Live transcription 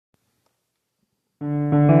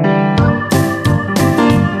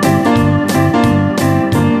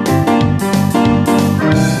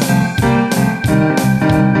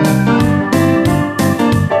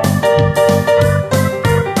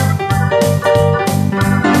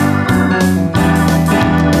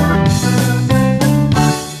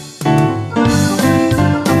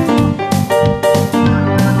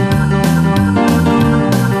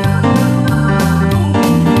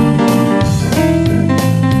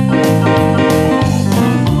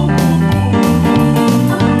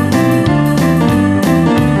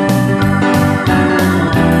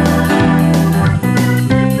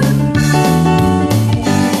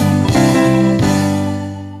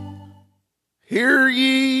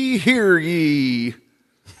Hear ye.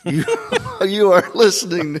 You are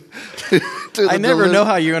listening to I never know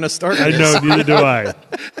how you're going to start this. I know, neither do I.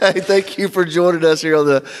 Hey, thank you for joining us here on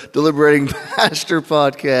the Deliberating Pastor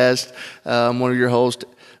podcast. I'm one of your hosts,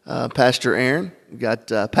 Pastor Aaron. We got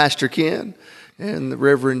Pastor Ken and the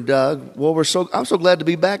Reverend Doug. Well, I'm so glad to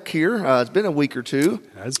be back here. It's been a week or two.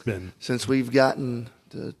 Has been. Since we've gotten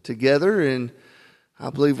together, and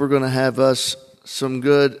I believe we're going to have us some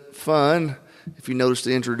good fun. If you notice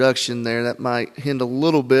the introduction there, that might hint a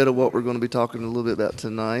little bit of what we're going to be talking a little bit about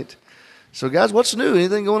tonight. So, guys, what's new?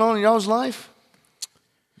 Anything going on in y'all's life?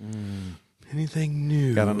 Anything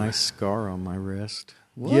new? Got a nice scar on my wrist.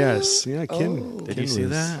 What? Yes. Yeah, Ken. Did Ken you see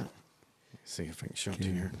was- that? Let's see if I can show it to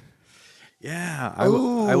you here. Yeah, I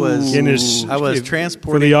was Ken is, I was for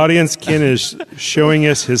transporting the audience, Ken is showing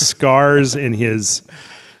us his scars and his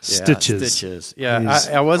stitches. Stitches. Yeah, His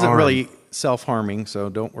I wasn't arm. really self-harming, so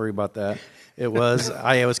don't worry about that. It was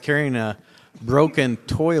I was carrying a broken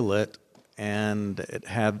toilet, and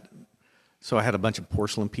I had a bunch of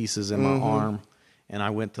porcelain pieces in my arm, and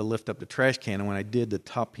I went to lift up the trash can, and when I did, the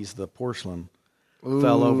top piece of the porcelain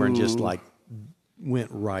fell over and just like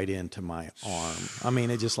went right into my arm. I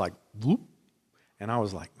mean, it just like whoop, and I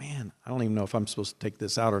was like, man, I don't even know if I'm supposed to take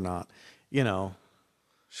this out or not, you know.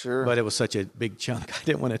 Sure. But it was such a big chunk, I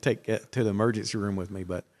didn't want to take it to the emergency room with me,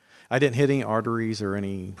 but I didn't hit any arteries or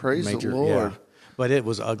any Praise the major. Lord. Yeah. But it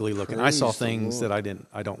was ugly looking. I Praise saw the things Lord. that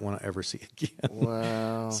I don't want to ever see again.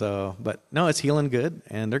 Wow. So, but no, it's healing good,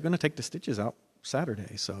 and they're going to take the stitches out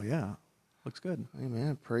Saturday. So yeah, looks good.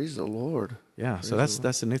 Amen. Praise the Lord. Yeah. So that's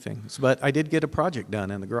the new thing. But I did get a project done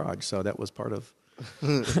in the garage, so that was part of.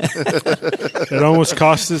 It almost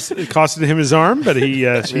costed him his arm, but he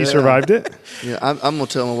survived it. Yeah, I'm going to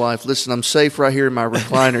tell my wife, listen, I'm safe right here in my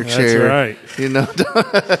recliner chair. right. You know,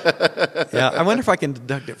 Yeah, I wonder if I can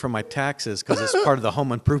deduct it from my taxes because it's part of the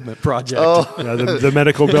home improvement project. The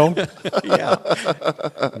medical bill. Yeah.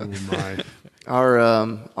 Oh my!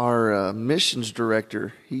 our missions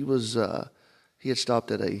director, he had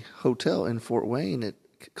stopped at a hotel in Fort Wayne. It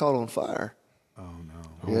caught on fire. Oh no.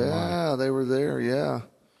 Yeah, they were there. Yeah,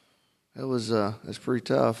 it was that's pretty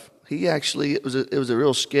tough. He actually it was a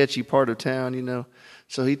real sketchy part of town, you know.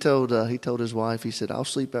 So he told his wife, he said, "I'll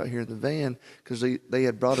sleep out here in the van," because they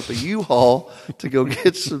had brought up a U-Haul to go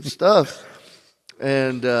get some stuff,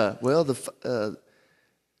 and it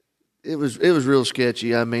was real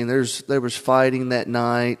sketchy. I mean, there was fighting that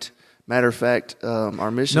night. Matter of fact,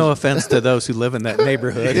 our mission. No offense to those who live in that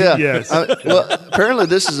neighborhood. Yeah. Yes. Well, apparently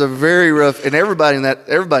this is a very rough, and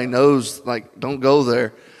everybody knows, like, don't go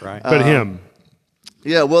there. Right. But him.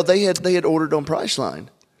 Yeah. Well, they had ordered on Priceline,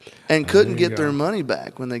 and couldn't there you get their go. money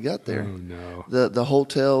back when they got there. Oh no! The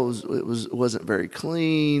hotel wasn't very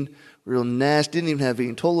clean, real nasty. Didn't even have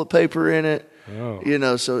any toilet paper in it. Oh. You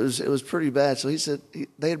know, so it was pretty bad. So he said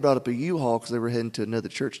they had brought up a U-Haul because they were heading to another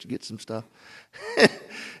church to get some stuff.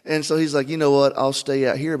 And so he's like, you know what, I'll stay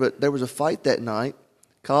out here. But there was a fight that night.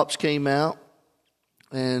 Cops came out,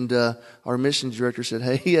 and our missions director said,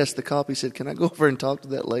 hey, he asked the cop, he said, can I go over and talk to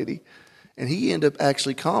that lady? And he ended up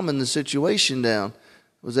actually calming the situation down,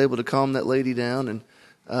 was able to calm that lady down.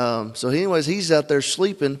 And so anyways, he's out there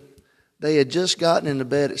sleeping. They had just gotten into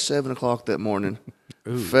bed at 7 o'clock that morning,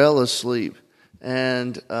 fell asleep.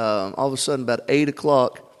 And all of a sudden, about 8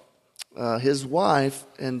 o'clock, his wife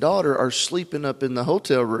and daughter are sleeping up in the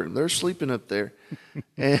hotel room. They're sleeping up there.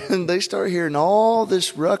 And they start hearing all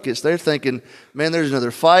this ruckus. They're thinking, man, there's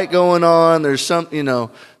another fight going on. There's something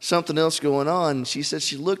else going on. And she said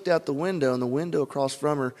she looked out the window, and the window across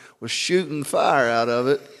from her was shooting fire out of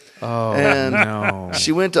it. Oh, And no.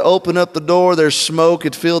 she went to open up the door. There's smoke.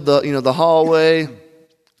 It filled the hallway.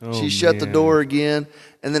 She shut the door again.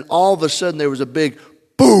 And then all of a sudden there was a big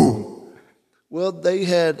boom. Well, they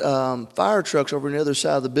had fire trucks over on the other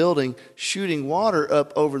side of the building shooting water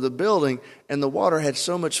up over the building, and the water had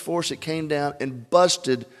so much force it came down and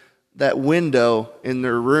busted that window in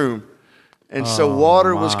their room. And so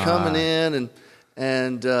water was coming in,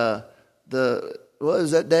 And it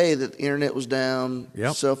was that day that the internet was down,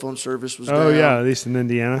 Yep. cell phone service was down. Oh yeah, at least in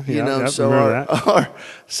Indiana. You Yeah, know, yep, so remember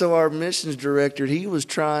that. our missions director, he was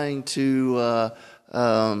trying to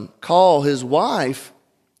call his wife,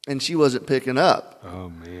 and she wasn't picking up, Oh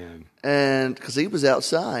man, and because he was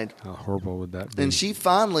outside, how horrible would that be? and she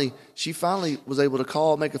finally was able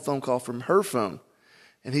to make a phone call from her phone,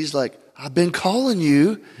 and he's like, "I've been calling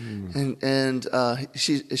you," and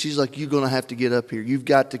she's like, "You're gonna have to get up here. You've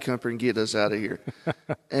got to come up here and get us out of here."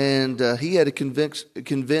 And he had to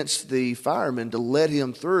convince the firemen to let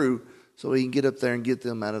him through so he can get up there and get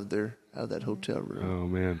them out of that hotel room. Oh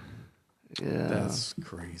man, Yeah, That's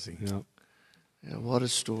crazy. yeah. yeah, what a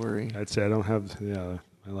story. I'd say I don't have. Yeah,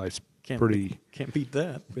 my life's Can't pretty. can't beat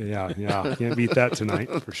that. Yeah, can't beat that tonight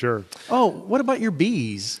for sure. Oh, what about your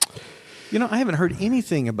bees? You know, I haven't heard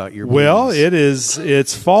anything about your Well, bees.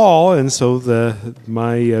 it's fall, and so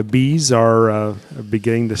my bees are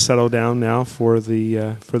beginning to settle down now for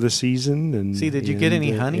the season. And See, did you get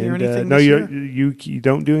any honey or anything No, this you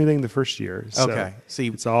don't do anything the first year. So Okay. See,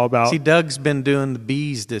 it's all about. See, Doug's been doing the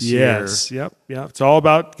bees this Yes, year. yep. It's all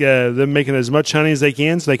about them making as much honey as they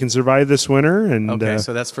can so they can survive this winter. And Okay,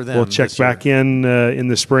 so that's for them. we'll check this year. back in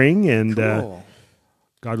the spring, and Cool.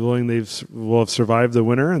 God willing, will have survived the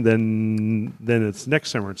winter, and then it's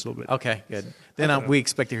next summer. It's a little bit. Okay, good. Then we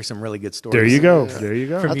expect to hear some really good stories. There you go. There you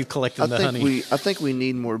go. From you collecting the honey. I think we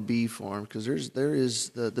need more bee farm because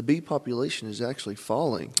the bee population is actually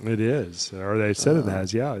falling. It is, or they said it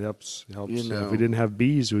has. Yeah, it helps. You know. If we didn't have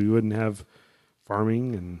bees, we wouldn't have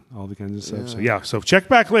farming and all the kinds of stuff. So check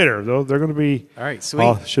back later. Though they're going to be All right,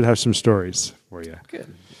 sweet. Should have some stories for you.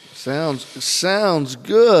 Good. Sounds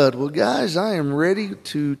good. Well, guys, I am ready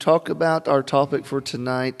to talk about our topic for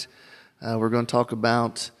tonight. We're going to talk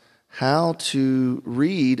about how to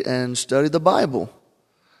read and study the Bible.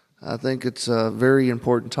 I think it's a very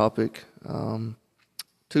important topic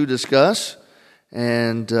to discuss.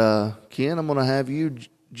 And Ken, I'm going to have you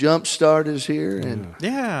jump start us here and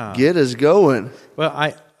Yeah. get us going. Well,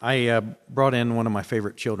 I brought in one of my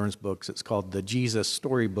favorite children's books. It's called the Jesus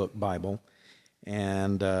Storybook Bible,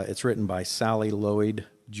 and it's written by Sally Lloyd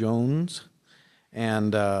Jones.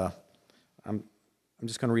 And I'm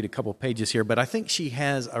just going to read a couple pages here, but I think she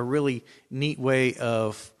has a really neat way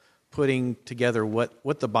of putting together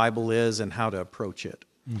what the Bible is and how to approach it.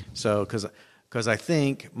 So, because I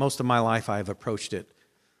think most of my life I've approached it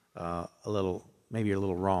maybe a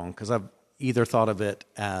little wrong, because I've either thought of it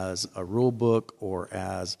as a rule book or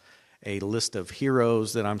as a list of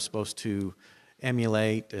heroes that I'm supposed to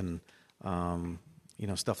emulate and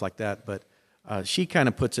stuff like that. But she kind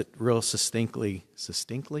of puts it real succinctly,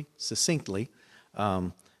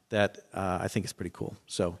 that I think is pretty cool.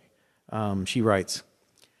 So she writes,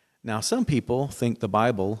 "Now some people think the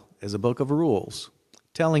Bible is a book of rules,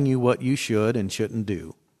 telling you what you should and shouldn't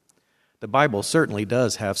do. The Bible certainly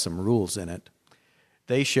does have some rules in it.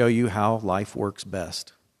 They show you how life works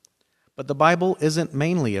best. But the Bible isn't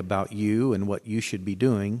mainly about you and what you should be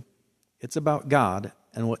doing. It's about God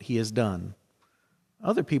and what He has done.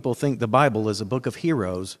 Other people think the Bible is a book of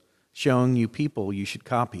heroes, showing you people you should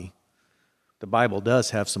copy. The Bible does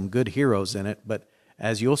have some good heroes in it, but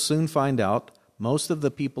as you'll soon find out, most of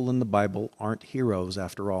the people in the Bible aren't heroes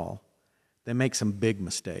after all. They make some big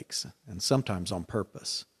mistakes, and sometimes on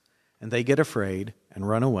purpose. And they get afraid and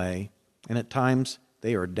run away, and at times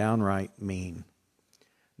they are downright mean.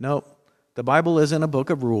 No, the Bible isn't a book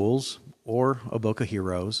of rules or a book of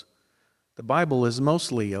heroes. The Bible is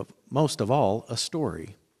most of all a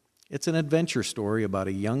story. It's an adventure story about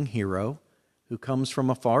a young hero who comes from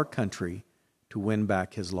a far country to win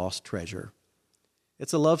back his lost treasure.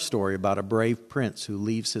 It's a love story about a brave prince who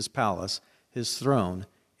leaves his palace, his throne,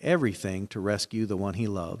 everything to rescue the one he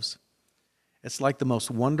loves. It's like the most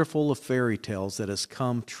wonderful of fairy tales that has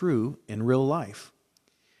come true in real life.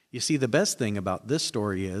 You see, the best thing about this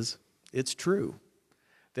story is it's true.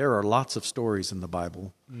 There are lots of stories in the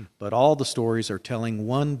Bible, but all the stories are telling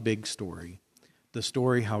one big story, the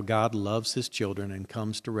story how God loves His children and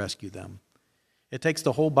comes to rescue them. It takes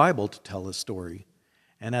the whole Bible to tell His story,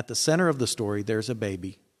 and at the center of the story there's a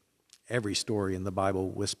baby. Every story in the Bible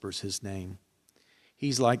whispers His name.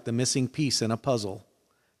 He's like the missing piece in a puzzle,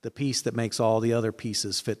 the piece that makes all the other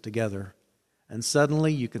pieces fit together. And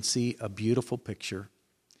suddenly you can see a beautiful picture.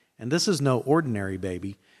 And this is no ordinary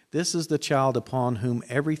baby. This is the child upon whom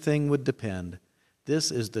everything would depend.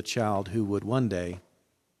 This is the child who would one day...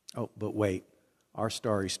 Oh, but wait. Our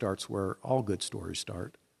story starts where all good stories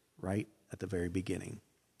start, right at the very beginning.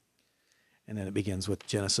 And then it begins with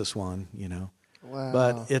Genesis 1, Wow.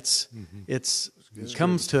 But it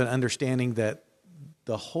comes to an understanding that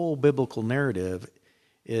the whole biblical narrative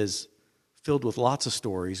is filled with lots of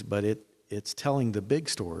stories, but it's telling the big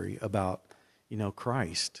story about,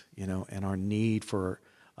 Christ, and our need for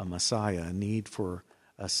a Messiah, a need for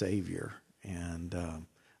a Savior. And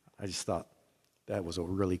I just thought that was a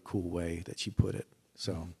really cool way that she put it.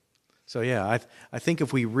 So yeah, I think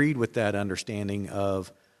if we read with that understanding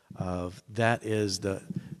of that is the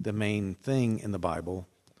main thing in the Bible,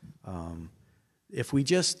 if we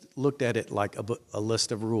just looked at it like a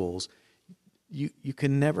list of rules, you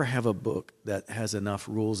can never have a book that has enough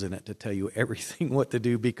rules in it to tell you everything what to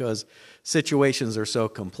do, because situations are so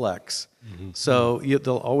complex. Mm-hmm. So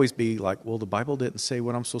they'll always be like, well, the Bible didn't say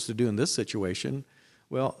what I'm supposed to do in this situation.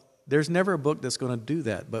 Well, there's never a book that's going to do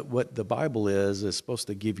that. But what the Bible is supposed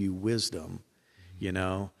to give you wisdom,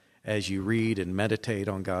 as you read and meditate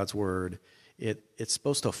on God's Word. It's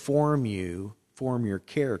supposed to form your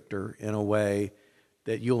character in a way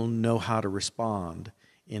that you'll know how to respond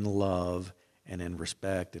in love and in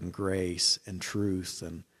respect and grace and truth,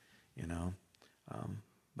 and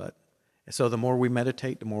but so the more we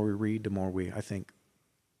meditate, the more we read, the more I think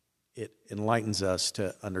it enlightens us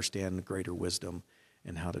to understand greater wisdom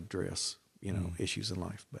and how to address issues in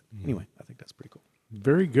life. But anyway, I think that's pretty cool.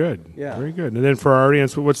 Very good. Yeah. Very good. And then for our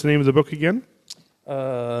audience, what's the name of the book again?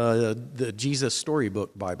 The Jesus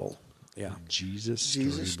Storybook Bible. Yeah. Jesus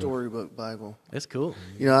Storybook Bible. That's cool.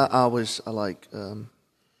 I like.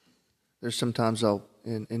 There's sometimes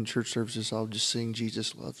in church services I'll just sing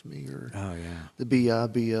 "Jesus Loves Me" or the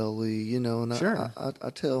Bible, and sure. I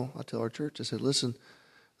tell our church, I said, listen,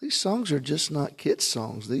 these songs are just not kids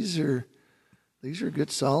songs. These are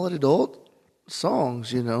good, solid adult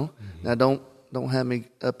songs. Mm-hmm. Now don't have me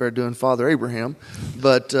up there doing Father Abraham,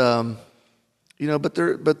 but but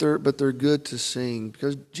they're good to sing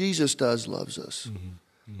because Jesus loves us,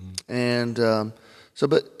 and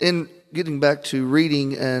but in getting back to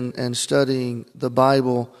reading and studying the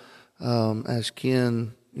Bible, as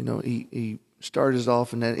Ken, he started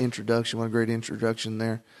off in that introduction. What a great introduction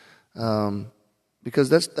there, because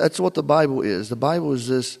that's what the Bible is. The Bible is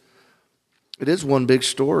this. It is one big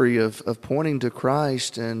story of pointing to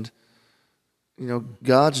Christ, and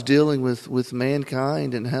God's dealing with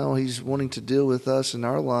mankind and how He's wanting to deal with us in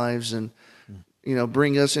our lives, and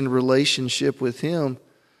bring us in relationship with Him.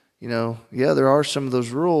 There are some of those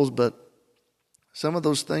rules, but some of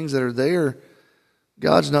those things that are there,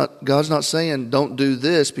 God's not saying don't do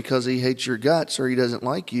this because He hates your guts or He doesn't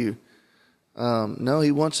like you. No,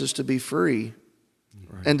 He wants us to be free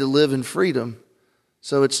and to live in freedom.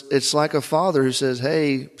 So it's like a father who says,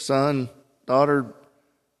 "Hey, son, daughter,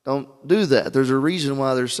 don't do that." There's a reason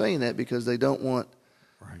why they're saying that, because they don't want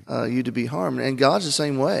you to be harmed. And God's the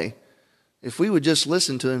same way. If we would just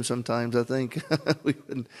listen to Him sometimes, I think we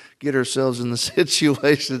wouldn't get ourselves in the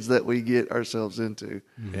situations that we get ourselves into.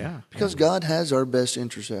 Yeah. Because God has our best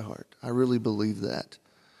interests at heart. I really believe that.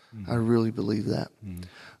 I really believe that.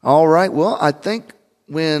 All right. Well, I think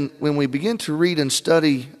when we begin to read and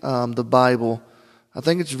study the Bible, I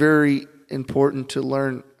think it's very important to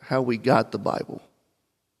learn how we got the Bible.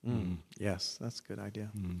 Yes, that's a good idea.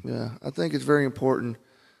 Yeah, I think it's very important.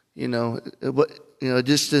 It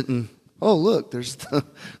just didn't. Oh, look, there's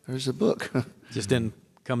a book. Just didn't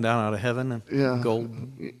come down out of heaven and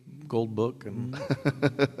gold book and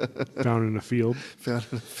found in a field. Found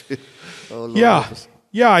in a field. Oh, Lord.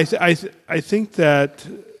 Yeah. I think that.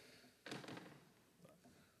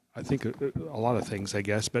 I think a lot of things, I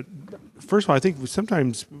guess. But first of all, I think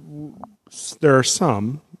sometimes there are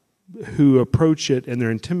some who approach it and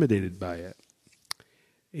they're intimidated by it,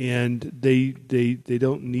 and they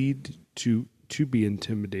don't need to be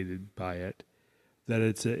intimidated by it. That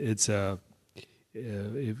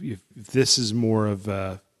if this is more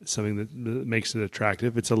of something that makes it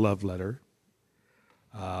attractive, it's a love letter.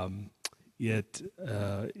 It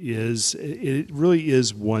really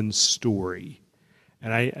is one story.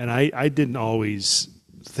 And I didn't always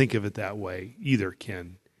think of it that way either,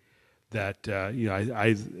 Ken. That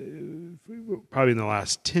I probably in the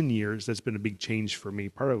last 10 years that's been a big change for me.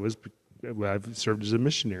 Part of it was I've served as a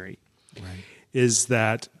missionary. Right. Is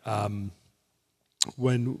that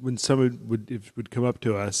when someone would come up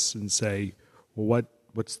to us and say, "Well,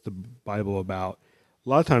 what's the Bible about?" A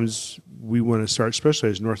lot of times we want to start, especially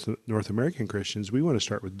as North American Christians, we want to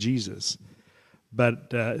start with Jesus.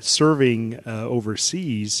 But serving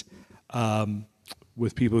overseas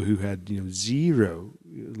with people who had zero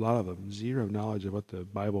knowledge of what the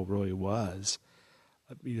Bible really was,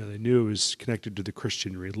 they knew it was connected to the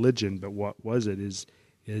Christian religion, but what was it? Is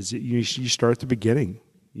you start at the beginning,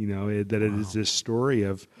 that it is this story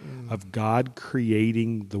of God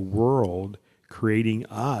creating the world, creating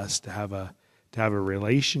us to have a to have a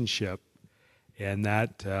relationship, and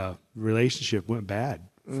that relationship went bad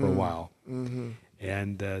for a while. Mm-hmm.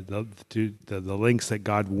 And the lengths that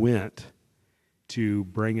God went to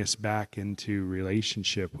bring us back into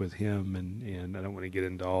relationship with Him, and I don't want to get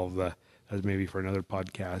into all of the, as maybe for another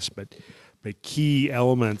podcast, but key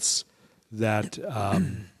elements that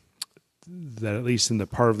that at least in the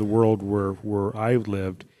part of the world where I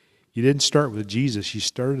lived, you didn't start with Jesus. You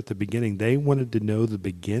started at the beginning. They wanted to know the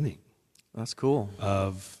beginning. That's cool.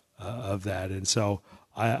 Of that, and so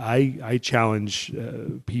I challenge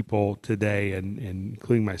people today, and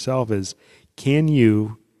including myself, is can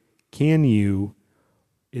you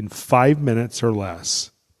in 5 minutes or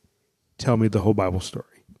less tell me the whole Bible story?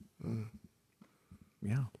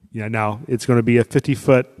 Yeah. Yeah. Now it's going to be a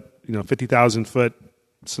 50,000 foot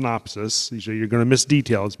synopsis. So you're going to miss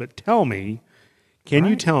details, but tell me. Can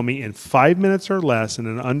you tell me in 5 minutes or less, in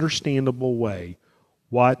an understandable way,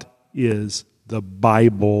 what is the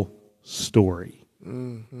Bible story?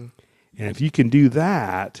 Mm-hmm. And if you can do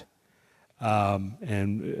that,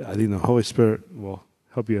 and I think the Holy Spirit will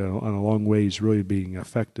help you on a long ways, really being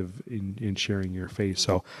effective in sharing your faith.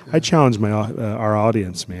 So I challenge our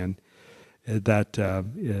audience, man, that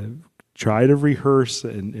try to rehearse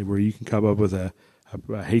and where you can come up with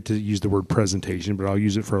I hate to use the word presentation, but I'll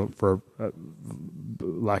use it for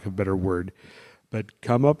lack of a better word. But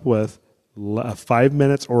come up with 5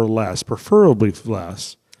 minutes or less, preferably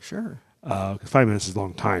less. Sure. 5 minutes is a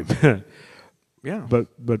long time. Yeah.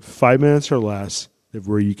 But 5 minutes or less,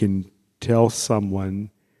 where you can tell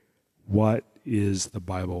someone what is the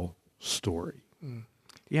Bible story.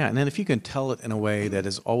 Yeah, and then if you can tell it in a way that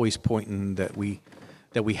is always pointing that we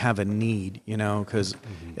have a need, because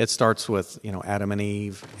it starts with, Adam and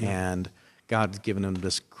Eve, and God's given them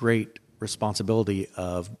this great responsibility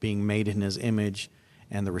of being made in His image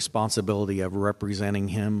and the responsibility of representing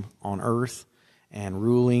Him on earth and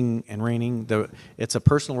ruling and reigning. It's a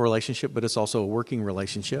personal relationship, but it's also a working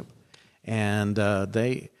relationship. And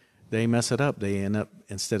they mess it up. They end up,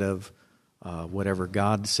 instead of whatever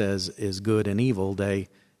God says is good and evil, they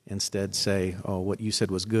instead say, oh, what you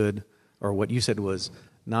said was good, or what you said was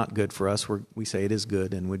not good for us. We say it is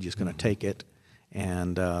good, and we're just going to take it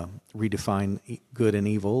and redefine good and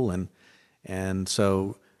evil. And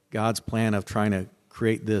so God's plan of trying to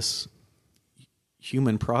create this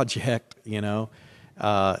human project,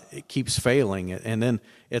 it keeps failing. And then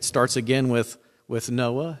it starts again with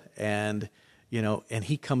Noah, and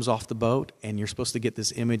he comes off the boat, and you're supposed to get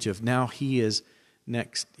this image of now he is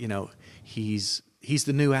next, he's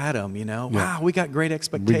the new Adam, Wow, we got great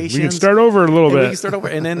expectations. We can start over a little bit. We can start over,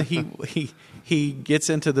 and then he gets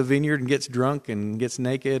into the vineyard and gets drunk and gets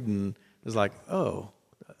naked and is like, oh.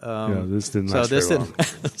 This didn't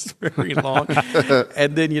last very long.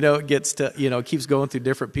 And then, it gets to, it keeps going through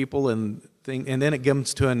different people and then it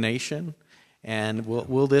comes to a nation. And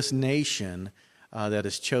will this nation that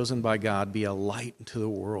is chosen by God be a light to the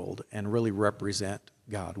world and really represent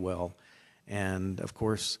God well? And, of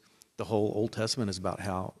course, the whole Old Testament is about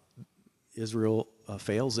how Israel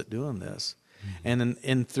fails at doing this. Mm-hmm.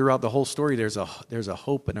 And throughout the whole story, there's a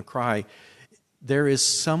hope and a cry. There is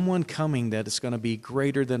someone coming that is going to be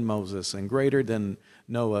greater than Moses and greater than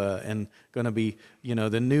Noah and going to be,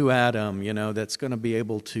 the new Adam, that's going to be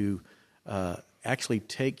able to actually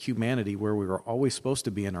take humanity where we were always supposed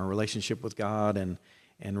to be in our relationship with God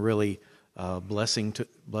and really blessing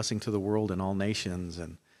to the world and all nations.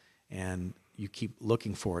 And you keep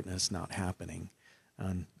looking for it, and it's not happening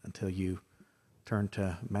until you turn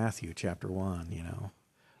to Matthew chapter 1,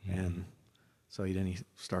 Mm-hmm. And so then he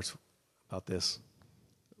starts about this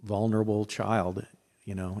vulnerable child,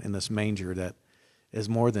 in this manger that is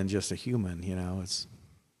more than just a human, it's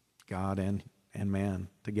God and man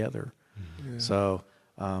together. Yeah. So,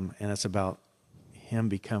 and it's about him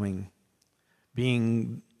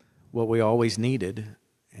being what we always needed,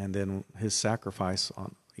 and then his sacrifice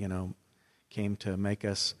came to make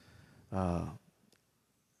us,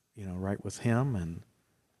 right with him, and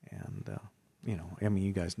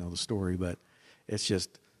you guys know the story, but it's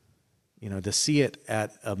just, to see it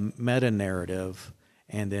at a meta-narrative,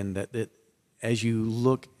 and then that as you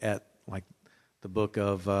look at, like, the book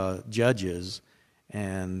of Judges,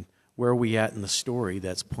 and where are we at in the story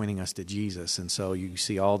that's pointing us to Jesus? And so you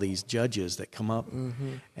see all these judges that come up,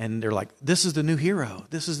 mm-hmm. and they're like, this is the new hero.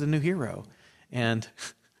 This is the new hero. And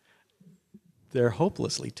they're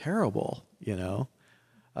hopelessly terrible,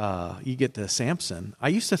 you get to Samson. I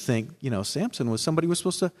used to think, Samson was somebody who was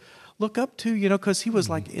supposed to look up to, because he was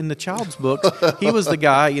like in the child's books. He was the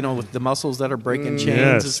guy, with the muscles that are breaking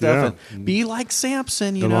chains and stuff. Yeah. And be like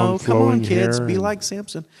Samson, The long come on, flowing kids, hair be and- like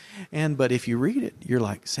Samson. But if you read it, you're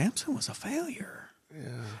like, Samson was a failure.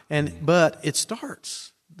 Yeah. But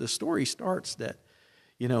the story starts that,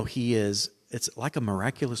 it's like a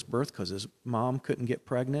miraculous birth because his mom couldn't get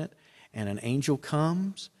pregnant, and an angel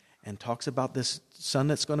comes and talks about this son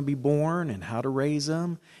that's going to be born and how to raise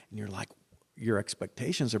him. And you're like, your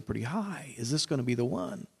expectations are pretty high. Is this going to be the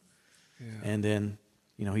one? Yeah. And then,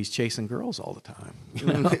 he's chasing girls all the time.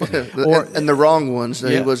 And the wrong ones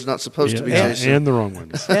that he was not supposed to be chasing. And the wrong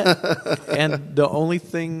ones. and the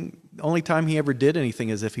only time he ever did anything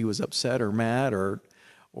is if he was upset or mad or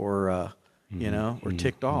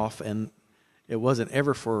ticked off. And it wasn't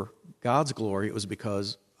ever for God's glory. It was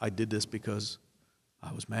because I did this because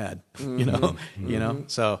I was mad,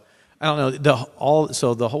 So I don't know.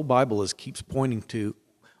 So the whole Bible keeps pointing to,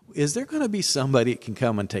 is there going to be somebody that can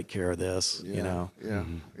come and take care of this? Yeah.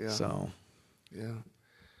 So, yeah.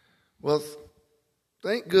 Well,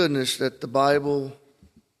 thank goodness that the Bible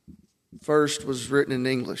first was written in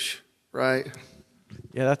English, right?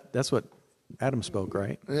 Yeah, that's what Adam spoke,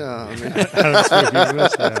 right? Yeah. I mean,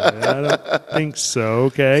 I don't think so.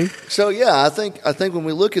 Okay. so yeah, I think when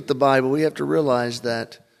we look at the Bible, we have to realize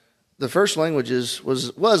that the first languages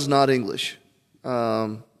was not English,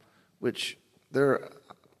 which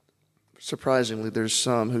surprisingly there's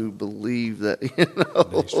some who believe that.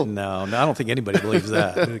 No, I don't think anybody believes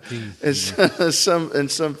that. in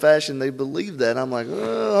some fashion they believe that. I'm like, hold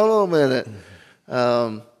on a minute.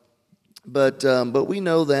 But we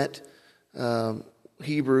know that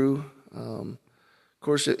Hebrew. Of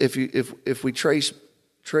course, if we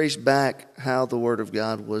trace back how the Word of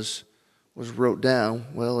God was wrote down,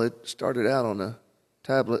 well, it started out on a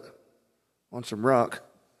tablet on some rock,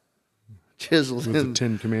 chiseled With the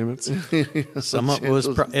 10 Commandments. Some of it was.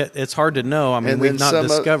 It's hard to know. I mean, And we've then not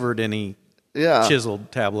discovered any Yeah.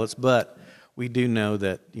 chiseled tablets, but we do know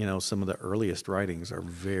that some of the earliest writings are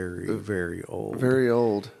very, very old. Very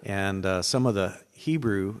old. And some of the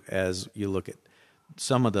Hebrew, as you look at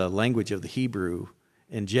some of the language of the Hebrew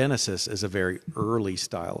in Genesis, is a very early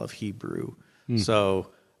style of Hebrew. So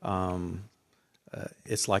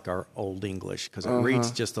it's like our Old English because it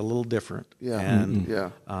reads just a little different. Yeah. And, Yeah.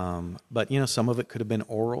 but some of it could have been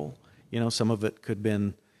oral. Some of it could have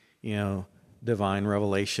been, divine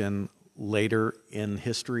revelation later in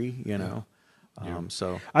history.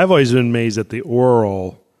 So I've always been amazed at the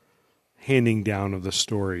oral handing down of the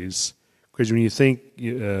stories. Because when you think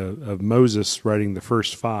of Moses writing the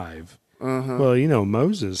first 5, well,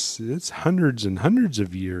 Moses, it's hundreds and hundreds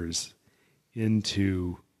of years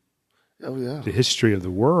into the history of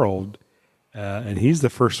the world. And he's the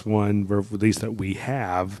first one, at least that we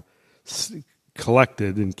have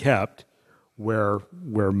collected and kept, where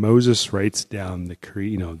Moses writes down the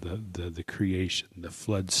creation, the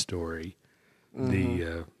flood story,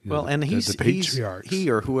 the patriarchs. He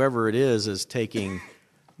or whoever it is taking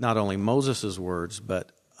not only Moses' words,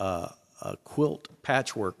 but a quilt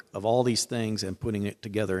patchwork of all these things and putting it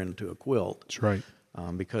together into a quilt. That's right.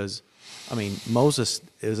 Because, Moses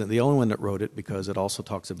isn't the only one that wrote it, because it also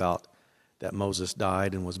talks about that Moses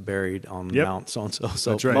died and was buried on Mount so-and-so.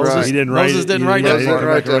 So That's right. Moses, He didn't write Moses it. didn't He write didn't that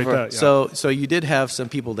write part. that, yeah. So you did have some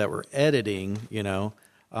people that were editing,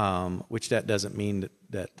 which that doesn't mean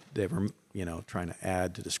that they were, trying to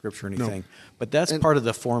add to the Scripture or anything. But that's part of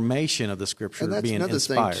the formation of the Scripture And that's being another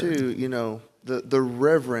inspired. thing too. The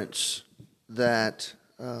reverence that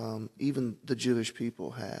even the Jewish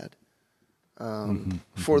people had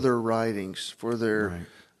for their writings, for their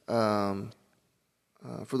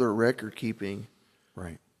record keeping.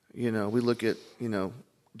 Right. We look at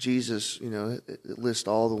Jesus. It lists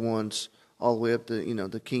all the ones all the way up to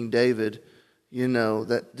the King David.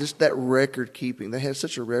 That record keeping. They had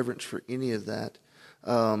such a reverence for any of that.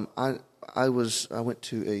 I went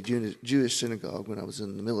to a Jewish synagogue when I was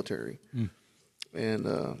in the military, and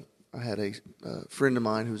I had a friend of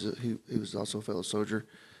mine who was also a fellow soldier,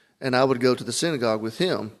 and I would go to the synagogue with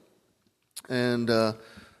him. And there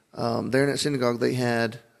in that synagogue, they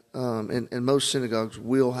had, and most synagogues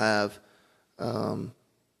will have,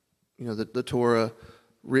 the Torah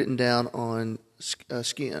written down on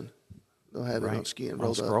skin. They'll have it on skin,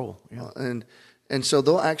 rolled up. Scroll. Yeah. And so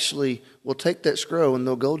we'll take that scroll and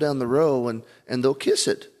they'll go down the row and they'll kiss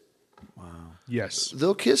it. Wow. Yes.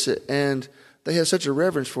 They'll kiss it, and they have such a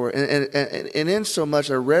reverence for it, and in so much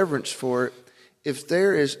a reverence for it. If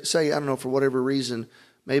there is, say, I don't know, for whatever reason,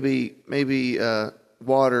 maybe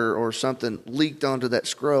water or something leaked onto that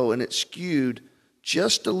scroll and it skewed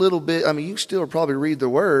just a little bit, I mean, you still probably read the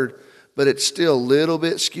word, but it's still a little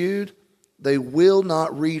bit skewed, they will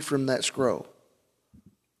not read from that scroll.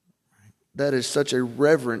 That is such a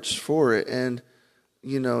reverence for it. And,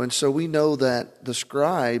 and so we know that the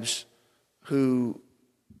scribes who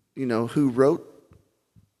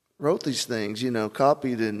wrote these things,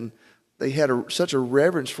 copied, and they had such a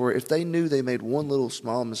reverence for it. If they knew they made one little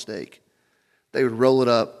small mistake, they would roll it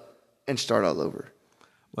up and start all over.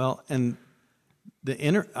 Well, and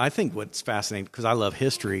I think what's fascinating, because I love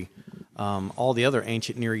history, all the other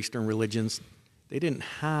ancient Near Eastern religions, they didn't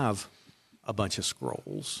have a bunch of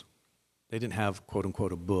scrolls. They didn't have, quote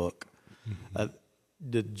unquote, a book. Mm-hmm.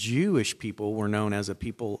 The Jewish people were known as a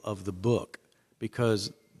people of the book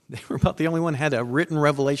because they were about the only one who had a written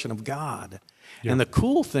revelation of God. Yeah. And the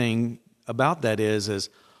cool thing about that is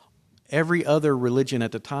every other religion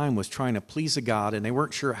at the time was trying to please a God, and they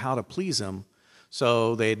weren't sure how to please him.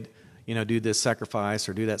 So they'd, do this sacrifice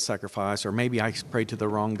or do that sacrifice, or maybe I prayed to the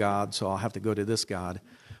wrong God, so I'll have to go to this God.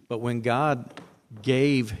 But when God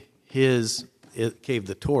gave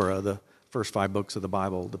the Torah, the first 5 books of the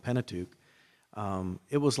Bible, the Pentateuch,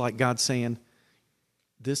 it was like God saying,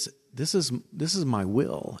 "This is my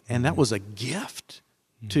will," and that was a gift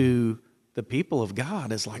to the people of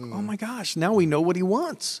God. It's like, oh my gosh, now we know what He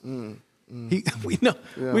wants. We know.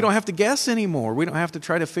 Yeah. We don't have to guess anymore. We don't have to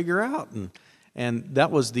try to figure out. And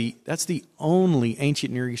that's the only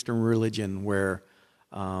ancient Near Eastern religion where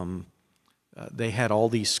they had all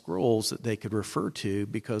these scrolls that they could refer to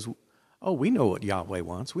because, we know what Yahweh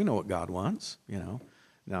wants. We know what God wants.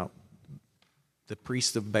 Now the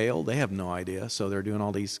priests of Baal, they have no idea, so they're doing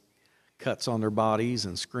all these cuts on their bodies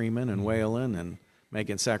and screaming and wailing and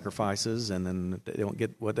making sacrifices, and then they don't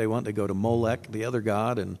get what they want. They go to Molech, the other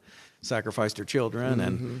god, and sacrifice their children.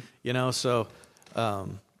 And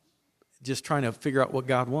just trying to figure out what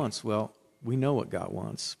God wants. Well, we know what God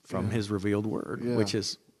wants from His revealed Word,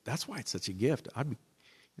 that's why it's such a gift.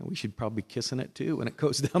 We should probably be kissing it too when it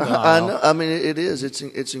goes down the aisle. I know. I mean, it is.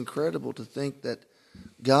 It's incredible to think that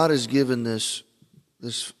God has given this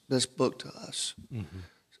book to us,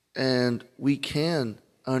 and we can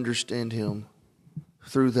understand Him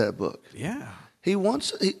through that book. Yeah, He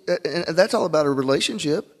wants, and that's all about a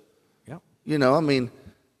relationship. Yeah, I mean,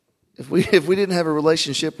 if we didn't have a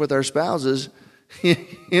relationship with our spouses, I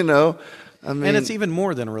mean, and it's even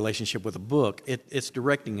more than a relationship with a book. It's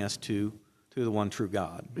directing us to the one true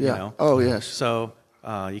God. Yeah. Oh yes. So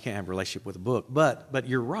you can't have a relationship with a book, but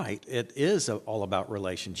you're right. It is all about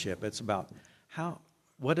relationship. It's about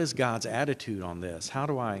what is God's attitude on this? How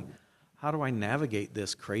do I navigate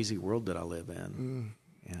this crazy world that I live in?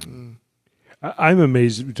 I'm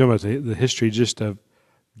amazed. We're talking about the history just of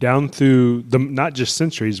down through not just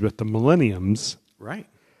centuries, but the millenniums, right?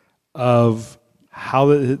 Of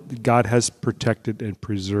how God has protected and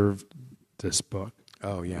preserved this book.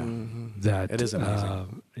 Oh yeah, that it is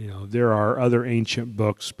amazing. There are other ancient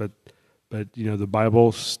books, but the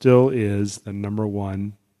Bible still is the number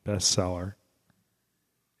one bestseller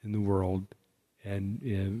in the world,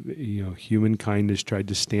 and humankind has tried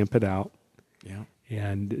to stamp it out. Yeah,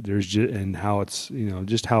 and there's how it's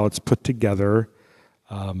just how it's put together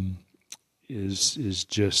is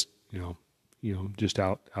just just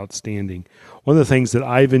outstanding. One of the things that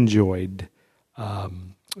I've enjoyed.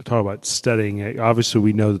 Talk about studying. Obviously,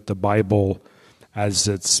 we know that the Bible, as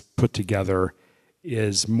it's put together,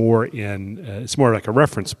 is more it's more like a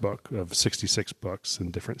reference book of 66 books in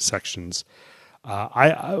different sections.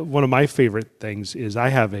 One of my favorite things is I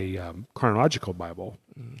have a chronological Bible.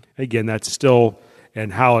 Again, that's still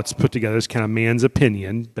and how it's put together is kind of man's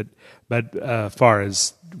opinion, but as far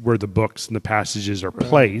as where the books and the passages are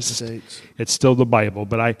placed, it's still the Bible.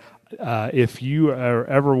 But if you are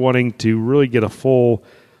ever wanting to really get a full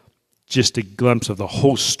just a glimpse of the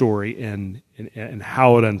whole story and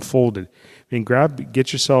how it unfolded. I mean,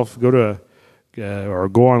 get yourself, go to or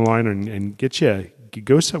go online and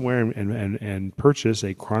go somewhere and purchase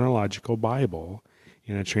a chronological Bible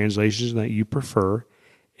in a translation that you prefer,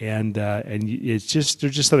 and it's just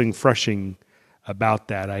there's just something refreshing about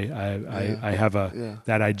that. I have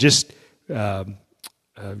that I just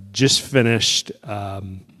finished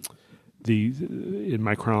in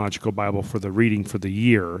my chronological Bible for the reading for the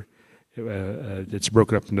year. It's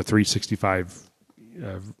broken up into 365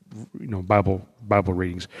 Bible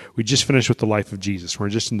readings. We just finished with the life of Jesus. We're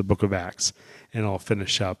just in the book of Acts, and I'll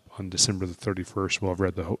finish up on December the 31st. We'll have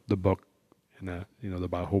read the book and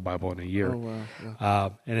the whole Bible in a year. Oh, wow. Yeah.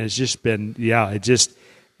 And it's just been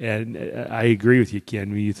and I agree with you, Ken.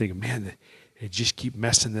 When you think, man, they just keep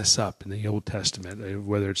messing this up in the Old Testament,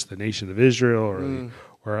 whether it's the nation of Israel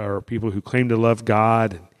or people who claim to love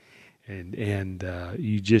God. and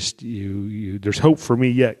you there's hope for me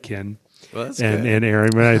yet, Ken. Well, that's and good. and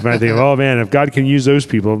Aaron, when I think, oh man, if God can use those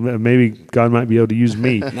people, maybe God might be able to use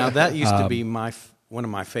me. Now that used to be one of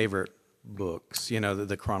my favorite books,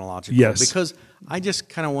 the chronological. Yes. Because I just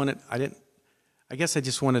kind of wanted, I guess I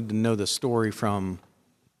just wanted to know the story from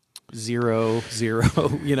zero,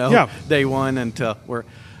 Yeah. day one until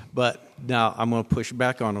but now I'm going to push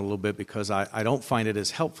back on it a little bit because I don't find it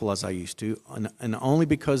as helpful as I used to, and only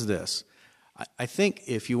because this. I think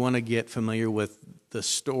if you want to get familiar with the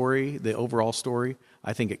story, the overall story,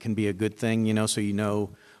 I think it can be a good thing, so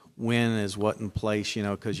when is what in place,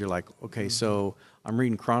 because you're like, okay, so I'm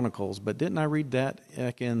reading Chronicles, but didn't I read that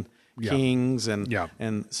back in Kings?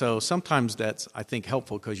 And so sometimes that's, I think,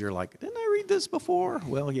 helpful because you're like, didn't I read this before?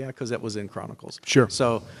 Well, yeah, because that was in Chronicles. Sure.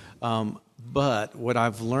 So, but what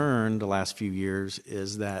I've learned the last few years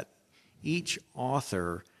is that each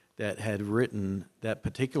author that had written that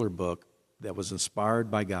particular book that was inspired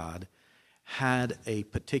by God had a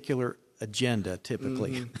particular agenda,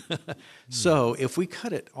 typically. Mm-hmm. So if we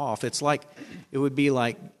cut it off, it would be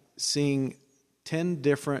like seeing 10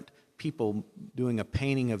 different people doing a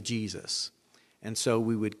painting of Jesus. And so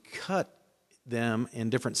we would cut them in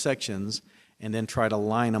different sections and then try to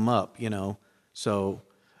line them up, So,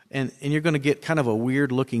 and you're going to get kind of a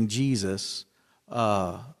weird looking Jesus,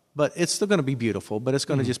 but it's still going to be beautiful, but it's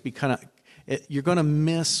going to just be kind of, you're going to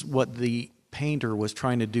miss what the painter was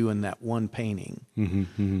trying to do in that one painting,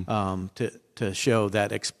 to show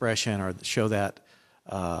that expression or show that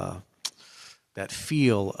that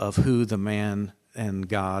feel of who the man and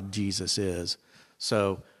God Jesus is.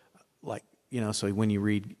 So, so when you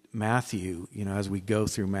read Matthew, as we go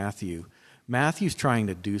through Matthew's trying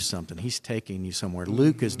to do something. He's taking you somewhere.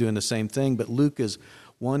 Luke is doing the same thing, but Luke is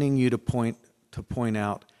wanting you to point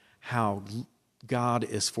out how God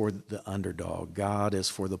is for the underdog. God is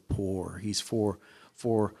for the poor. He's for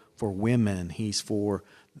women. He's for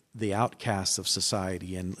the outcasts of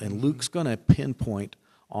society. And Luke's going to pinpoint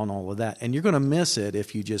on all of that. And you're going to miss it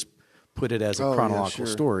if you just put it as a chronological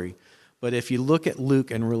story. But if you look at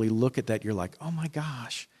Luke and really look at that, you're like, oh my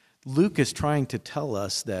gosh, Luke is trying to tell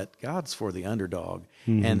us that God's for the underdog.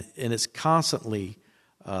 And it's constantly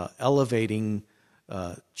elevating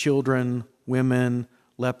children, women,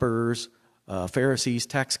 lepers, Pharisees,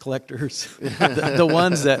 tax collectors, the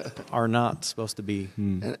ones that are not supposed to be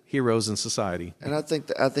heroes in society. And I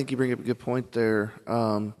think you bring up a good point there.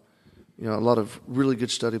 A lot of really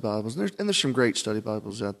good study Bibles, and there's some great study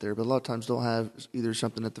Bibles out there, but a lot of times don't have either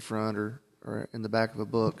something at the front or in the back of a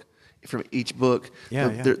book. From each book,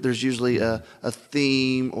 there's usually a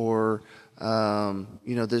theme or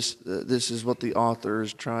this is what the author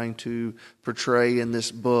is trying to portray in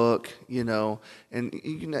this book, and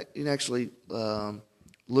you can actually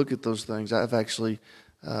look at those things. I've actually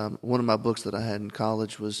one of my books that I had in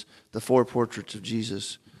college was the 4 Portraits of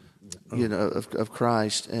Jesus, of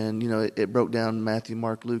Christ, and it broke down Matthew,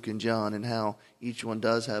 Mark, Luke, and John, and how each one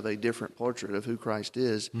does have a different portrait of who Christ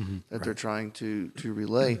is that they're trying to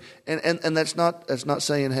relay. And that's not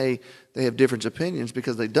saying, hey, they have different opinions,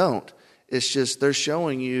 because they don't. It's just they're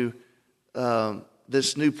showing you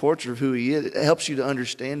this new portrait of who he is. It helps you to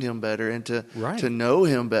understand him better and to know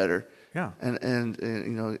him better. Yeah.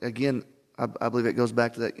 And again, I believe it goes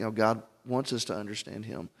back to that. God wants us to understand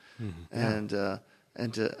him, and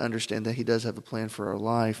to understand that he does have a plan for our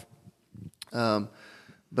life.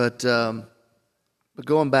 But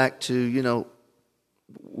going back to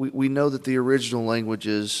we know that the original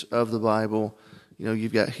languages of the Bible,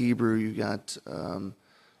 you've got Hebrew, you've got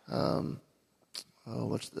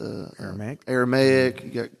what's the Aramaic,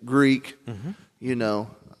 you got Greek.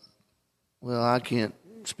 Well, I can't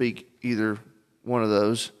speak either one of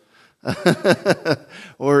those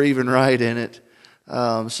or even write in it.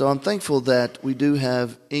 So I'm thankful that we do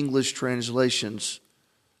have English translations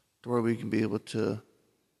to where we can be able to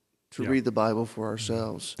read the Bible for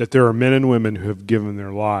ourselves. That there are men and women who have given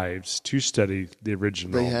their lives to study the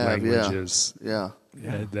original languages.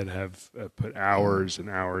 That have put hours and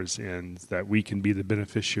hours in, that we can be the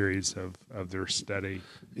beneficiaries of their study.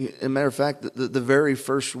 As a matter of fact, the very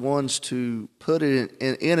first ones to put it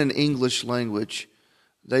in an English language,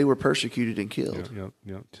 they were persecuted and killed.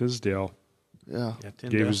 Yeah. Tisdale.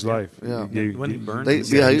 Gave his life. When he burned. He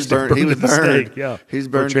was burned. He was burned. He's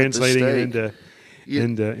burned. Translating it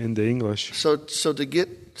into English. So to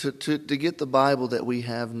get the Bible that we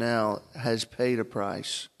have now has paid a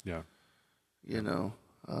price. Yeah.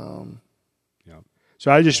 So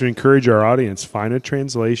I just encourage our audience, find a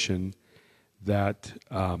translation that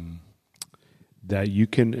that you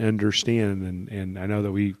can understand. And I know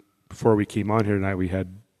that before we came on here tonight, we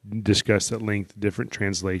had discussed at length different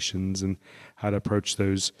translations and how to approach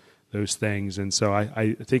those things. And so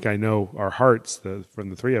I think I know our hearts from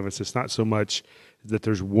the three of us. It's not so much that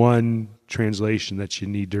there's one translation that you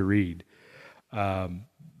need to read,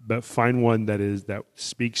 but find one that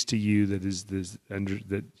speaks to you,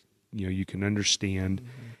 that you can understand,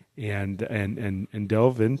 and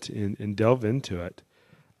delve into it.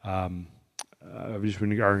 I just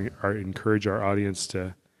want to encourage our audience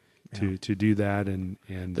to do that, and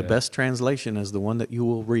the best translation is the one that you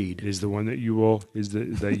will read. Is the one that you will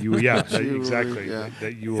exactly. Yeah.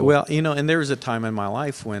 That you will. Well, and there was a time in my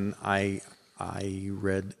life when I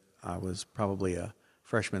was probably a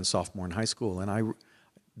freshman, sophomore in high school, and I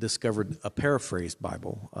discovered a paraphrased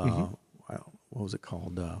Bible. What was it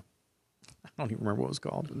called? I don't even remember what it was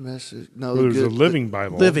called. Message. It was the Living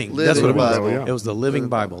Bible. Living. That's what it was. Bible, yeah. It was the Living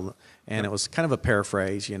Bible, and it was kind of a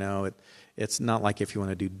paraphrase. It's not like if you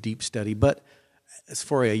want to do deep study, but as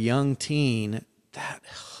for a young teen, that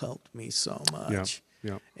helped me so much.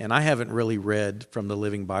 Yeah. And I haven't really read from the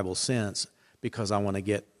Living Bible since, because I want to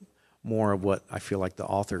get more of what I feel like the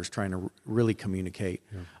author is trying to really communicate.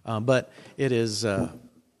 Yeah. But it is.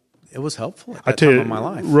 It was helpful at that time of my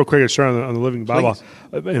life. Real quick, I started on the Living Bible.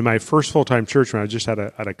 In my first full-time church, when I was just out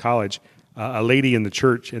of college, a lady in the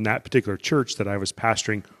church, in that particular church that I was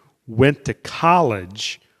pastoring, went to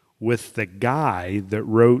college with the guy that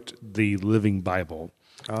wrote the Living Bible.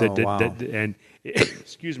 Wow. And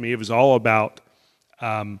excuse me, it was all about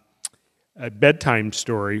a bedtime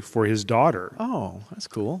story for his daughter. Oh, that's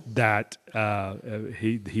cool. That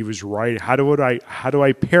he was writing. How do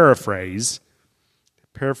I paraphrase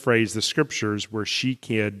the scriptures where she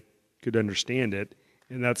could understand it,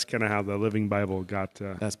 and that's kind of how the Living Bible got.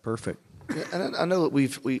 That's perfect. Yeah, and I know that we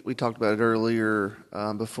talked about it earlier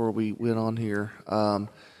before we went on here.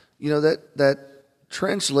 That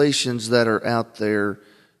translations that are out there,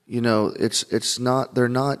 they're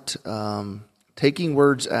not taking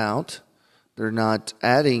words out. They're not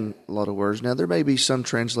adding a lot of words. Now, there may be some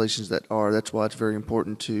translations that are. That's why it's very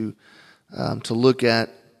important to look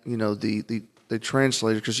at the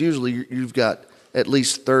translator, because usually you've got at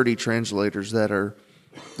least 30 translators that are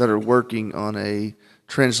working on a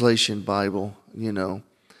translation Bible,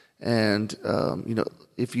 and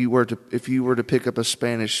if you were to pick up a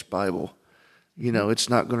Spanish Bible, it's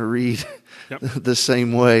not going to read the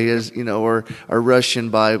same way as or a Russian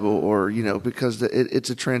Bible, or because it's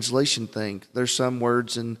a translation thing. There's some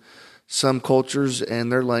words in some cultures and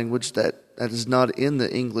their language that is not in the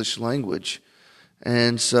English language,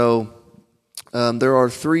 and so there are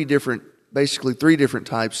three different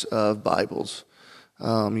types of Bibles.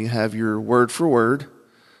 You have your word for word,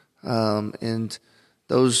 and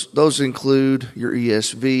those include your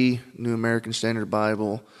ESV, New American Standard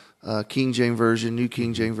Bible, King James Version, New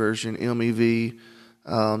King James Version, MEV.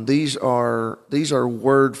 These are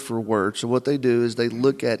word for word. So what they do is they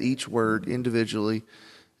look at each word individually,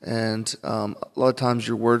 and a lot of times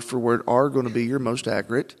your word for word are going to be your most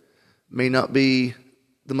accurate. May not be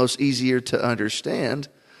the most easier to understand,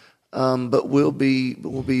 but will be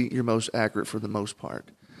your most accurate for the most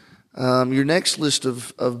part. Your next list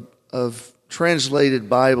of translated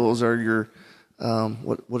Bibles are your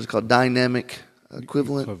what is called dynamic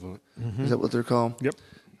equivalent. Mm-hmm. Is that what they're called? Yep.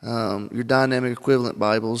 Your dynamic equivalent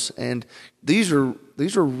Bibles, and these are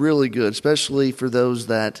really good, especially for those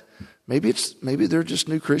that maybe they're just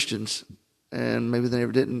new Christians, and maybe they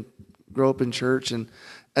never didn't grow up in church, and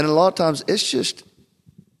a lot of times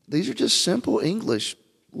these are just simple English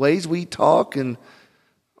ways we talk and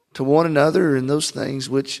to one another and those things,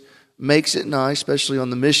 which makes it nice, especially on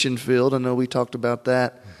the mission field. I know we talked about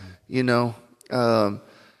that. Mm-hmm.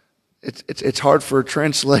 It's hard for a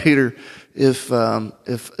translator if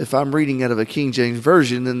I'm reading out of a King James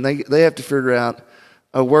Version, then they have to figure out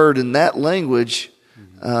a word in that language.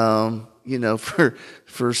 For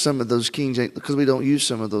some of those King James, because we don't use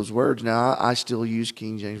some of those words. Now I still use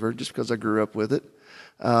King James Version just because I grew up with it.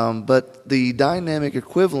 But the dynamic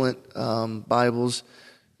equivalent Bibles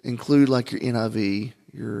include like your NIV,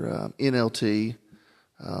 your NLT.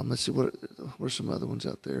 Let's see, what are some other ones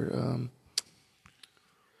out there?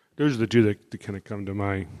 Those are the two that kind of come to.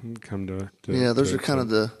 Yeah, those are kind of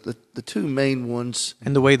the two main ones.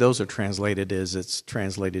 And the way those are translated is it's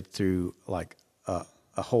translated through like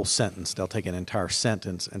a whole sentence. They'll take an entire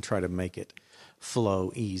sentence and try to make it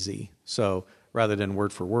flow easy. So rather than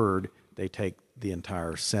word for word, they take the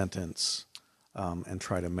entire sentence and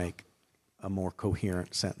try to make a more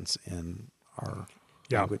coherent sentence in our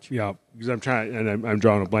language. Yeah, because I'm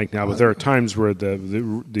drawing a blank now, but there are times where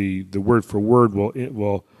the word for word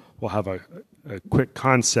will have a quick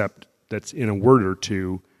concept that's in a word or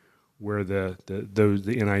two, where the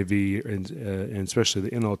NIV and especially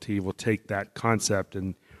the NLT will take that concept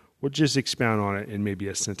and will just expound on it in maybe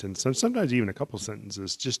a sentence, and sometimes even a couple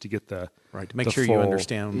sentences, just to get the Right, to make the sure you full-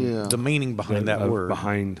 understand the meaning behind that word.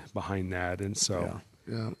 behind that, and so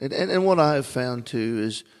Yeah, and what I have found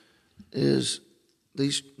too is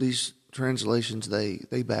these translations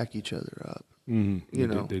they back each other up. You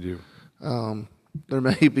know, they do. There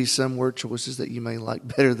may be some word choices that you may like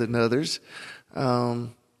better than others,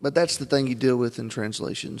 but that's the thing you deal with in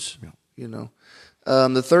translations. Yeah. You know,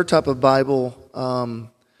 the third type of Bible,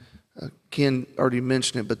 Ken already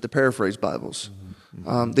mentioned it, but the paraphrase Bibles.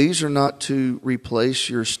 These are not to replace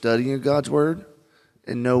your studying of God's Word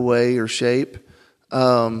in no way or shape,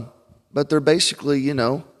 but they're basically, you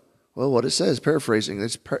know, well, what it says, paraphrasing.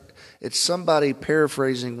 It's somebody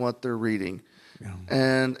paraphrasing what they're reading. Yeah.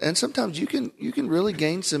 And sometimes you can really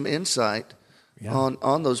gain some insight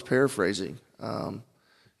on those paraphrasing.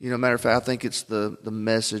 You know, matter of fact, I think it's the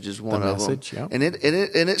Message is one of them. Yeah. And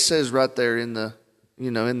it says right there in the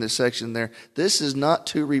section there, this is not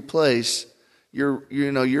to replace your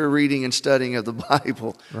reading and studying of the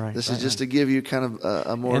Bible. Right. This is just to give you kind of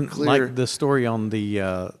a more And clear. like the story on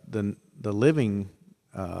the Living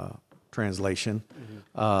translation,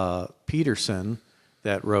 Peterson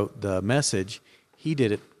that wrote the Message, he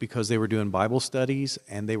did it because they were doing Bible studies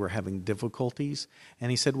and they were having difficulties.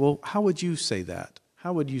 And he said, "Well, how would you say that?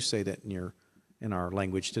 How would you say that in our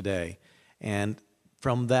language today?" And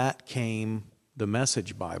from that came the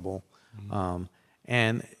Message Bible.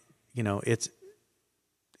 And you know, it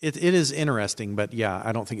is interesting, but yeah,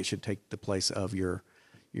 I don't think it should take the place of your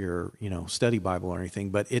study Bible or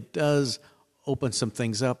anything. But it does open some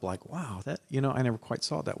things up, like, wow, that I never quite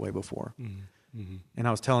saw it that way before. And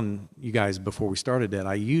I was telling you guys before we started that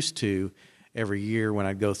I used to every year when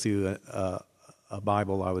I'd go through a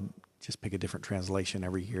Bible, I would just pick a different translation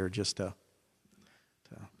every year just to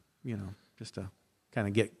kind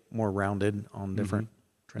of get more rounded on different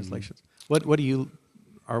translations. What are you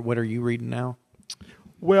reading now?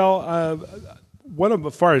 Well, one of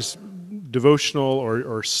as far as devotional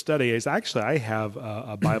or study is actually I have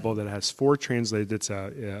a Bible that has 4 translated. It's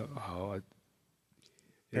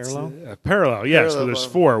Parallel? A parallel, yes. Parallel So there's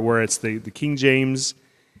Bible. 4 where it's the King James.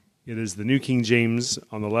 It is the New King James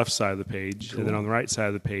on the left side of the page, and then on the right side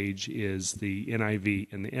of the page is the NIV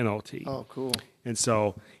and the NLT. Oh, cool. And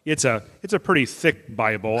so it's a pretty thick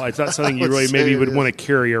Bible. It's not something you would really say maybe it would is. want to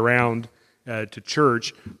carry around to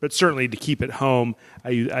church, but certainly to keep at home,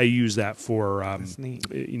 I use that for That's neat.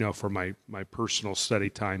 for my personal study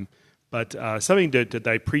time. But something that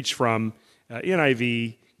I preach from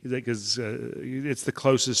NIV because it's the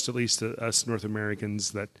closest, at least to us North Americans,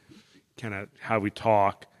 that kind of how we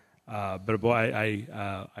talk. But boy, I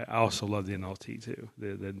also love the NLT too,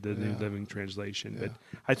 the New Living Translation. But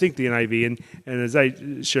I think the NIV, and as I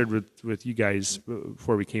shared with you guys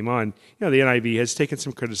before we came on, the NIV has taken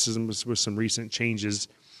some criticism with some recent changes,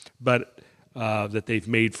 but that they've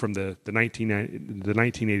made from the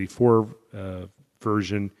 1984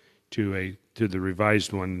 version to the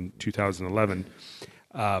revised one in 2011.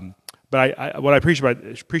 But what I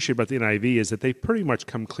appreciate about the NIV is that they pretty much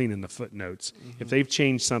come clean in the footnotes. If they've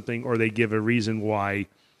changed something or they give a reason why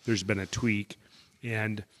there's been a tweak,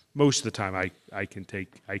 and most of the time I can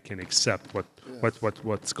accept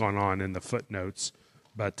what's gone on in the footnotes.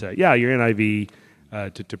 But your NIV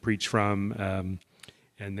to preach from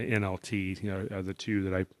and the NLT are the two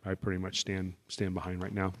that I pretty much stand behind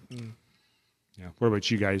right now. Yeah. What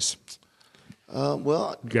about you guys?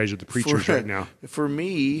 Well, You guys are the preachers right now. For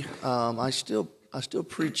me, I still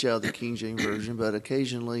preach out of the King James version, but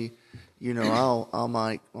occasionally, I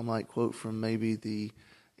might quote from maybe the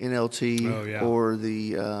NLT Oh, yeah. or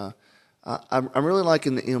the. I'm really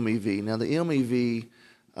liking the MEV. Now the MEV,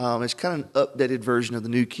 it's kind of an updated version of the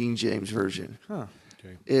New King James version. Huh.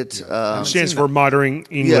 Okay. It Stands for Modern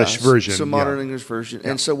English Version. So modern English version.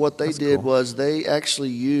 And so what they did was they actually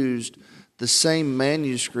used the same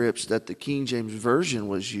manuscripts that the King James Version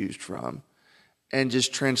was used from, and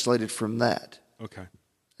just translated from that. Okay.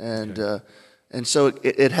 And so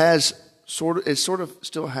it has sort of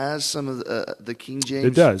still has some of the King James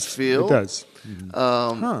It does. feel. It does.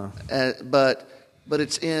 But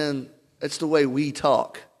it's the way we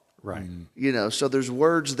talk. Right. So there's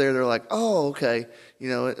words there. They're like, oh, okay.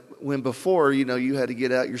 When before, you had to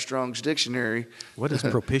get out your Strong's dictionary. What is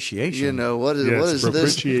propitiation? What is this?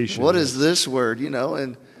 propitiation. What is this word?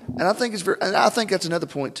 And I think and I think that's another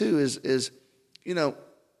point too. Is a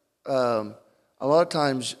lot of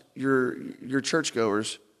times your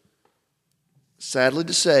churchgoers, sadly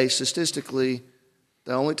to say, statistically,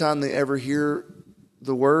 the only time they ever hear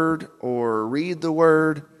the word or read the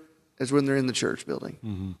word is when they're in the church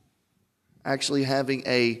building. Actually having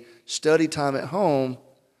a study time at home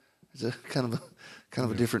is a kind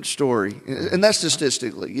of a different story. And that's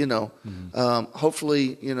statistically,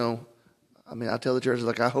 hopefully, I mean, I tell the church,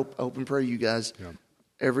 like, I hope and pray you guys,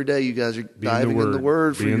 every day you guys are diving in the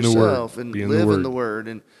Word for yourself and live in the Word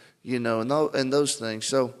and, and those things.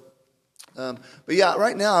 So, but yeah,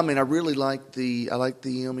 right now, I mean, I really like the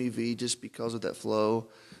MEV just because of that flow.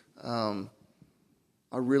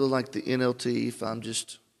 I really like the NLT if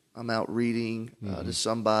I'm out reading to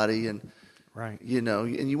somebody and, Right.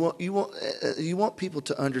 And you want people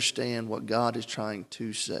to understand what God is trying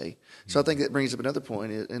to say. So I think that brings up another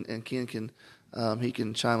point, and Ken can he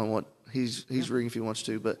can chime on what he's reading if he wants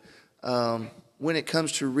to. But when it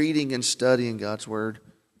comes to reading and studying God's Word,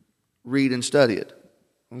 read and study it.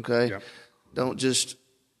 Okay, don't just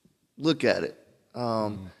look at it.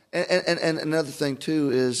 And another thing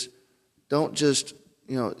too is don't just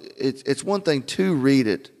it's one thing to read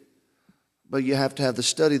it. But you have to have the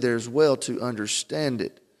study there as well to understand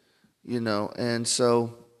it, And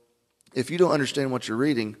so, if you don't understand what you're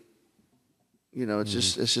reading,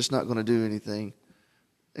 it's just not going to do anything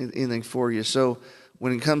for you. So,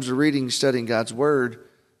 when it comes to reading, studying God's Word,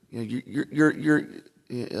 you're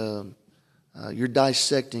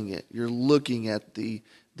dissecting it. You're looking at the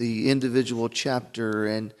individual chapter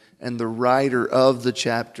and the writer of the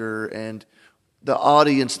chapter and the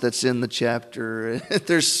audience that's in the chapter.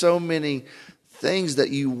 There's so many things that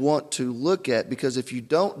you want to look at, because if you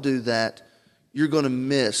don't do that, you're going to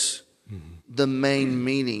miss the main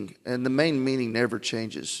meaning, and the main meaning never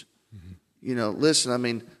changes. Listen, I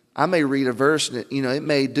mean, I may read a verse and it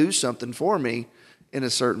may do something for me in a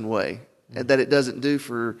certain way and that it doesn't do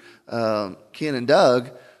for Ken and Doug,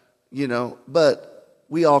 but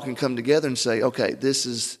we all can come together and say, okay, this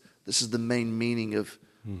is the main meaning of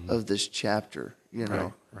this chapter,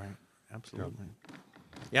 Right, absolutely.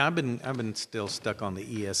 Yeah, I've been still stuck on the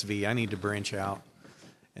ESV. I need to branch out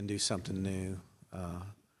and do something new.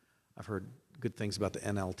 I've heard good things about the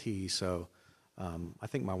NLT, so I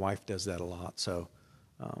think my wife does that a lot. So,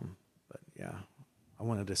 but yeah, I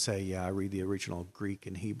wanted to say, I read the original Greek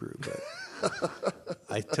and Hebrew, but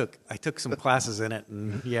I took some classes in it,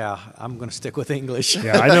 and I'm going to stick with English.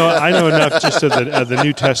 Yeah, I know enough just of the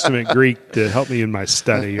New Testament Greek to help me in my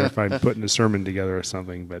study, or if I'm putting a sermon together or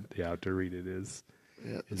something. But to read it is.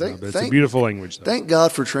 Yeah. It's a beautiful language, though. Thank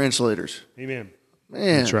God for translators. Amen.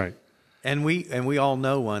 Man, that's right. And we all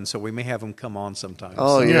know one, so we may have them come on sometime.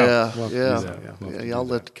 Oh so. Yeah. Y'all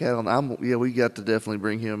let the cat on. We got to definitely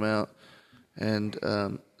bring him out and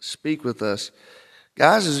speak with us,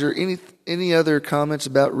 guys. Is there any other comments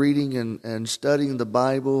about reading and studying the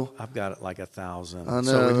Bible? I've got it like 1,000. I know.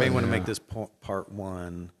 So we may want to make this part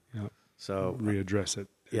one. Yep. So readdress it.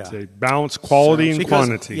 Yeah. It's a balance, quality and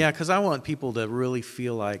quantity. Yeah, because I want people to really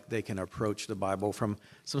feel like they can approach the Bible from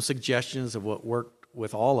some suggestions of what worked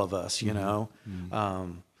with all of us,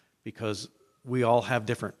 because we all have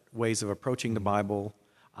different ways of approaching the Bible.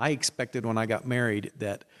 I expected when I got married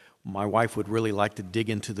that my wife would really like to dig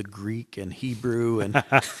into the Greek and Hebrew, and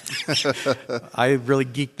I really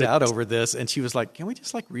geeked out over this. And she was like, "Can we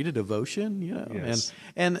just read a devotion?" Yes.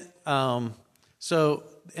 And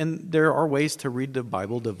there are ways to read the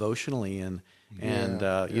Bible devotionally, and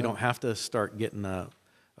you don't have to start getting a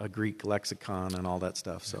Greek lexicon and all that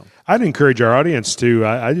stuff. So I'd encourage our audience to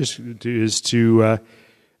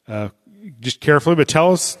just carefully, but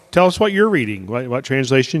tell us what you're reading, what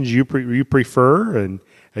translations you prefer, and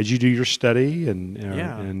as you do your study, and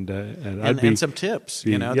some tips,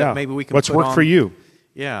 that maybe we can. What's worked for you?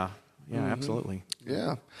 Yeah, absolutely.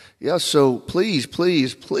 Yeah. So please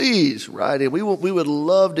write in. We would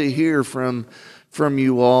love to hear from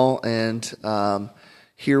you all and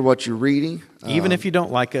hear what you're reading. Even if you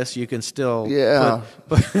don't like us, you can still. Yeah.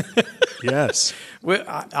 Yes.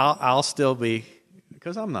 I'll still be,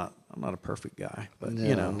 because I'm not a perfect guy, but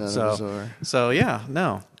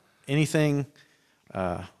anything.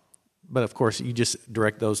 But of course, you just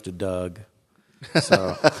direct those to Doug.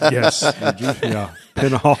 So yes,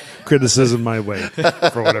 pin all criticism my way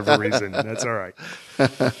for whatever reason. That's all right.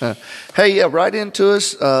 Hey, write into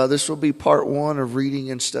us. This will be part 1 of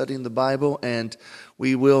reading and studying the Bible, and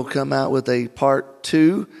we will come out with a part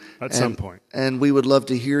 2 at some point. And we would love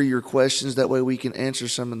to hear your questions. That way, we can answer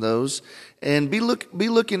some of those. And be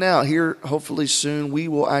looking out here. Hopefully, soon we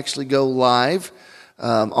will actually go live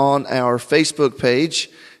on our Facebook page.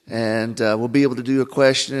 And we'll be able to do a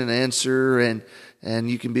question and answer, and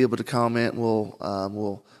you can be able to comment.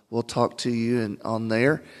 We'll talk to you on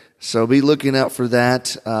there. So be looking out for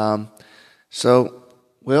that.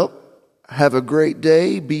 Have a great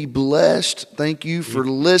day. Be blessed. Thank you for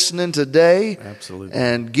listening today. Absolutely.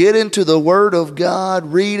 And get into the Word of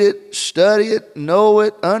God. Read it, study it, know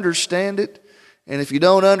it, understand it. And if you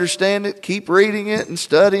don't understand it, keep reading it and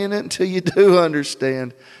studying it until you do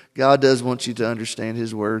understand. God does want you to understand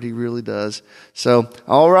His Word. He really does. So,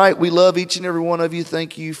 all right, we love each and every one of you.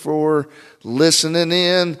 Thank you for listening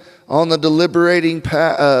in on the Deliberating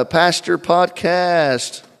Pastor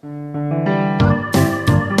Podcast.